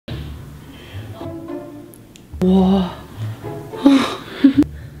Whoa.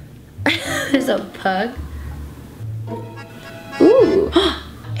 There's a pug. Ooh,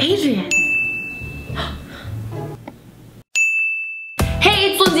 Adrian.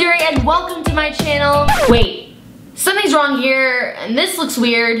 Hey, it's Lyndsay and welcome to my channel. Wait, something's wrong here and this looks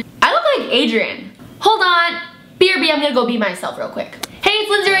weird. I look like Adrian. Hold on, BRB, I'm gonna go be myself real quick. Hey,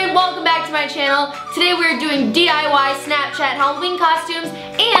 it's Lyndsay and welcome back to my channel. Today we're doing DIY Snapchat Halloween costumes,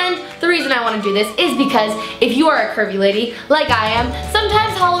 and the reason I want to do this is because if you are a curvy lady like I am,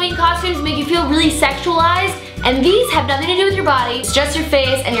 sometimes Halloween costumes make you feel really sexualized, and these have nothing to do with your body. It's just your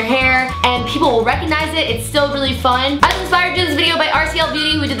face and your hair, and people will recognize it. It's still really fun. I was inspired to do this video by RCL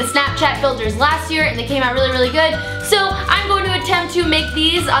Beauty, who did the Snapchat filters last year, and they came out really, really good. So I'm going to attempt to make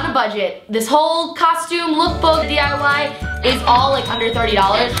these on a budget. This whole costume lookbook DIY is all like under $30.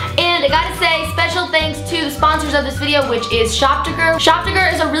 And I gotta say, special thanks to the sponsors of this video, which is Shoptiger.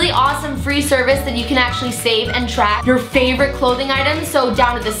 Shoptiger is a really awesome free service that you can actually save and track your favorite clothing items, so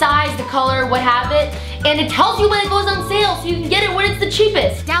down to the size, the color, what have it. And it tells you when it goes on sale, so you can get it when it's the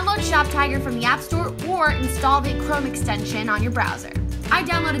cheapest. Download Shoptiger from the App Store or install the Chrome extension on your browser. I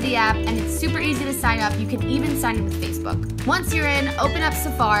downloaded the app and it's super easy to sign up. You can even sign in with Facebook. Once you're in, open up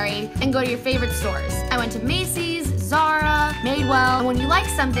Safari and go to your favorite stores. I went to Macy's, Zara, Madewell, and when you like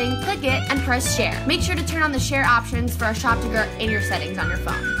something, click it and press share. Make sure to turn on the share options for a Shoptiger in your settings on your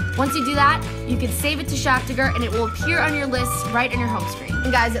phone. Once you do that, you can save it to Shoptiger and it will appear on your list right on your home screen.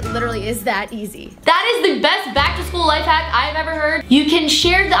 And guys, it literally is that easy. That is the best back to school life hack I've ever heard. You can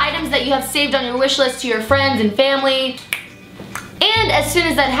share the items that you have saved on your wish list to your friends and family. And as soon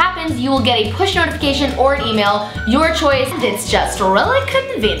as that happens, you will get a push notification or an email, your choice. It's just really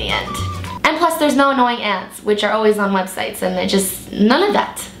convenient. And plus there's no annoying ads, which are always on websites, and none of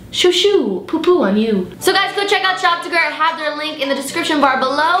that. Shoo shoo, poo poo on you. So guys, go check out Shoptiger. I have their link in the description bar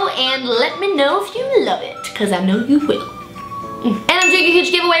below, and let me know if you love it, because I know you will. And I'm doing a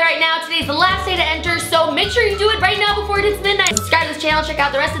huge giveaway right now. Today's the last day to enter, so make sure you do it right now before it hits midnight. Subscribe to this channel, check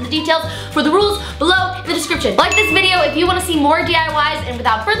out the rest of the details for the rules below in the description. Like this video if you want to see more DIYs, and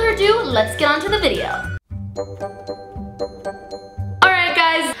without further ado, let's get on to the video. Alright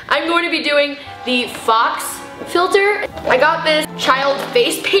guys, I'm going to be doing the Fox filter. I got this child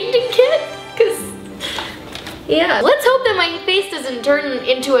face painting kit, because yeah. Let's hope that my face doesn't turn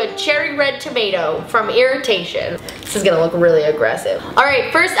into a cherry red tomato from irritation. This is gonna look really aggressive.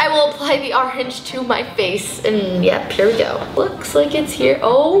 Alright, first I will apply the orange to my face, and yep, here we go. Looks like it's here.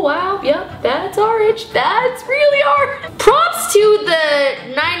 Oh wow, yep, that's orange. That's really orange. Props to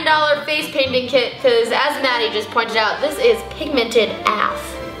the $9 face painting kit, because as Maddie just pointed out, this is pigmented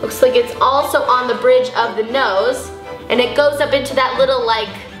AF. Looks like it's also on the bridge of the nose, and it goes up into that little like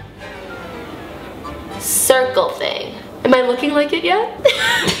circle thing. Am I looking like it yet?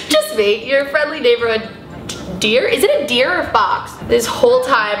 Just me, your friendly neighborhood deer? Is it a deer or a fox? This whole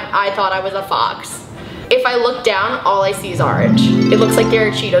time I thought I was a fox. If I look down, all I see is orange. It looks like there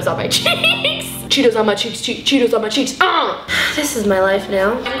are Cheetos on my cheeks. Cheetos on my cheeks, Cheetos on my cheeks. This is my life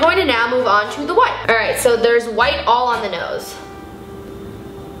now. I'm going to now move on to the white. Alright, so there's white all on the nose.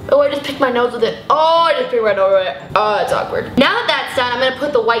 Oh, I just picked my nose with it. Oh, I just picked my nose with it. Oh, it's awkward. Now that that's done, I'm gonna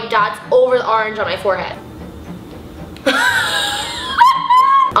put the white dots over the orange on my forehead.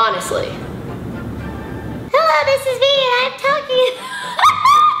 Honestly. Hello, this is me and I'm talking.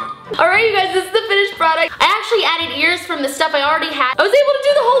 Alright you guys, this is the finished product. I actually added ears from the stuff I already had. I was able to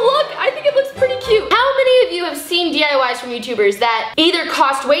do the whole look. I think it looks pretty cute. How many of you have seen DIYs from YouTubers that either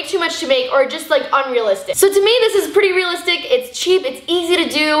cost way too much to make or just like unrealistic? So to me, this is pretty realistic. It's cheap, it's easy to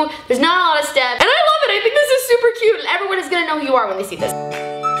do. There's not a lot of steps. And I love it. I think this is super cute, and everyone is gonna know who you are when they see this.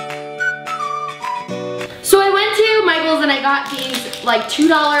 So I went to Michael's and I got these like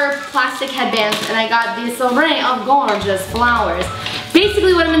 $2 plastic headbands, and I got this array of gorgeous flowers.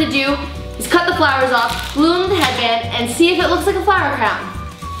 Basically what I'm gonna do is cut the flowers off, glue them to the headband, and see if it looks like a flower crown.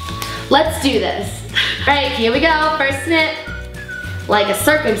 Let's do this. All right, here we go. First snip, like a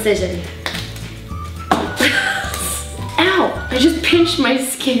circumcision. Ow, I just pinched my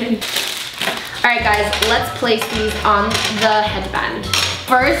skin. All right guys, let's place these on the headband.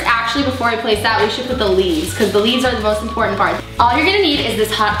 First, actually before I place that, we should put the leaves, because the leaves are the most important part. All you're gonna need is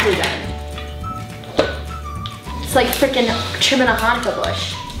this hot glue gun. It's like freaking trimming a Hanukkah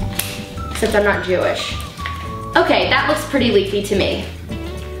bush, except I'm not Jewish. Okay, that looks pretty leafy to me.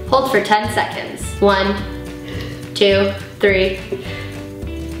 Hold for 10 seconds. 1, 2, 3,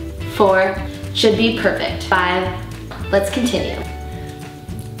 4. Should be perfect. 5. Let's continue.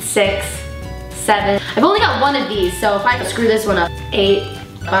 6, 7. I've only got one of these, so if I screw this one up. 8.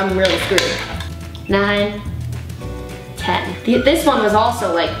 I'm really screwed. 9, 10. This one was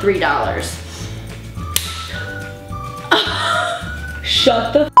also like $3.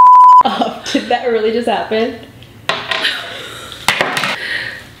 Shut the up. Did that really just happen?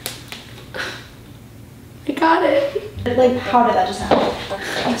 I got it. Like, how did that just happen?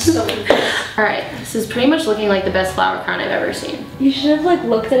 I'm so confused. Alright, this is pretty much looking like the best flower crown I've ever seen. You should have like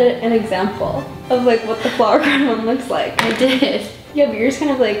looked at an example of like what the flower crown one looks like. I did. Yeah, but yours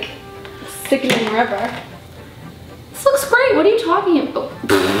kind of like sticking in wherever. This looks great. What are you talking about?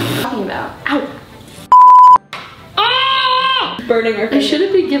 Ow. Ah! Burning our I fingers.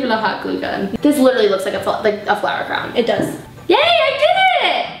 shouldn't be given a hot glue gun. This literally looks like a flower crown. It does. Yay, I did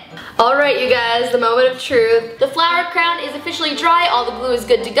it! All right, you guys, the moment of truth. The flower crown is officially dry. All the glue is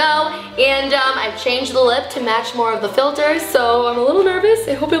good to go. And I've changed the lip to match more of the filter, so I'm a little nervous.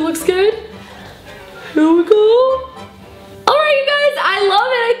 I hope it looks good. Here we go. All right, you guys, I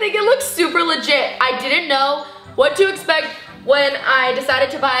love it. I think it looks super legit. I didn't know what to expect when I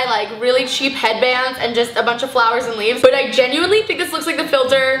decided to buy like really cheap headbands and just a bunch of flowers and leaves, but I genuinely think this looks like the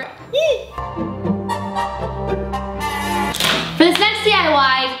filter. For this next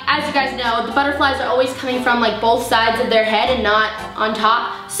DIY, as you guys know, the butterflies are always coming from like both sides of their head and not on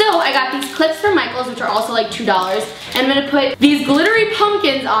top. So I got these clips from Michael's, which are also like $2. And I'm gonna put these glittery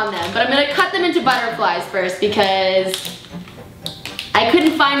pumpkins on them, but I'm gonna cut them into butterflies first because I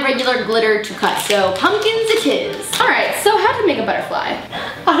couldn't find regular glitter to cut, so pumpkins it is. All right, so how to make a butterfly?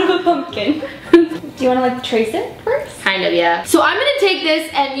 Out of a pumpkin. Do you want to like trace it first? Kind of, yeah. So I'm gonna take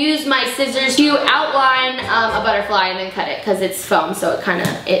this and use my scissors to outline a butterfly and then cut it because it's foam, so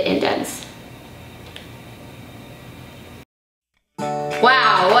it indents.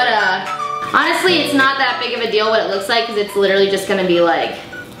 Wow, what a... Honestly, it's not that big of a deal what it looks like because it's literally just gonna be like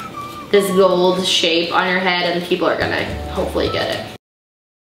this gold shape on your head and people are gonna hopefully get it.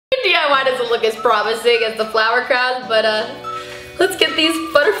 DIY doesn't look as promising as the flower crown, but let's get these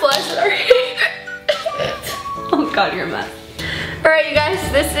butterflies in our hair. Oh god, you're a mess. Alright, you guys,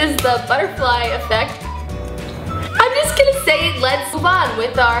 this is the butterfly effect. I'm just gonna say, let's move on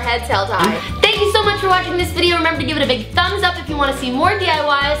with our head tail tie. Thank you so much for watching this video. Remember to give it a big thumbs up if you want to see more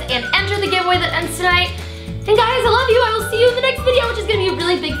DIYs and enter the giveaway that ends tonight. And guys, I love you. I will see you in the next video, which is gonna be a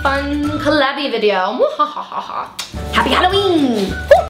really big, fun, collabby video. Happy Halloween!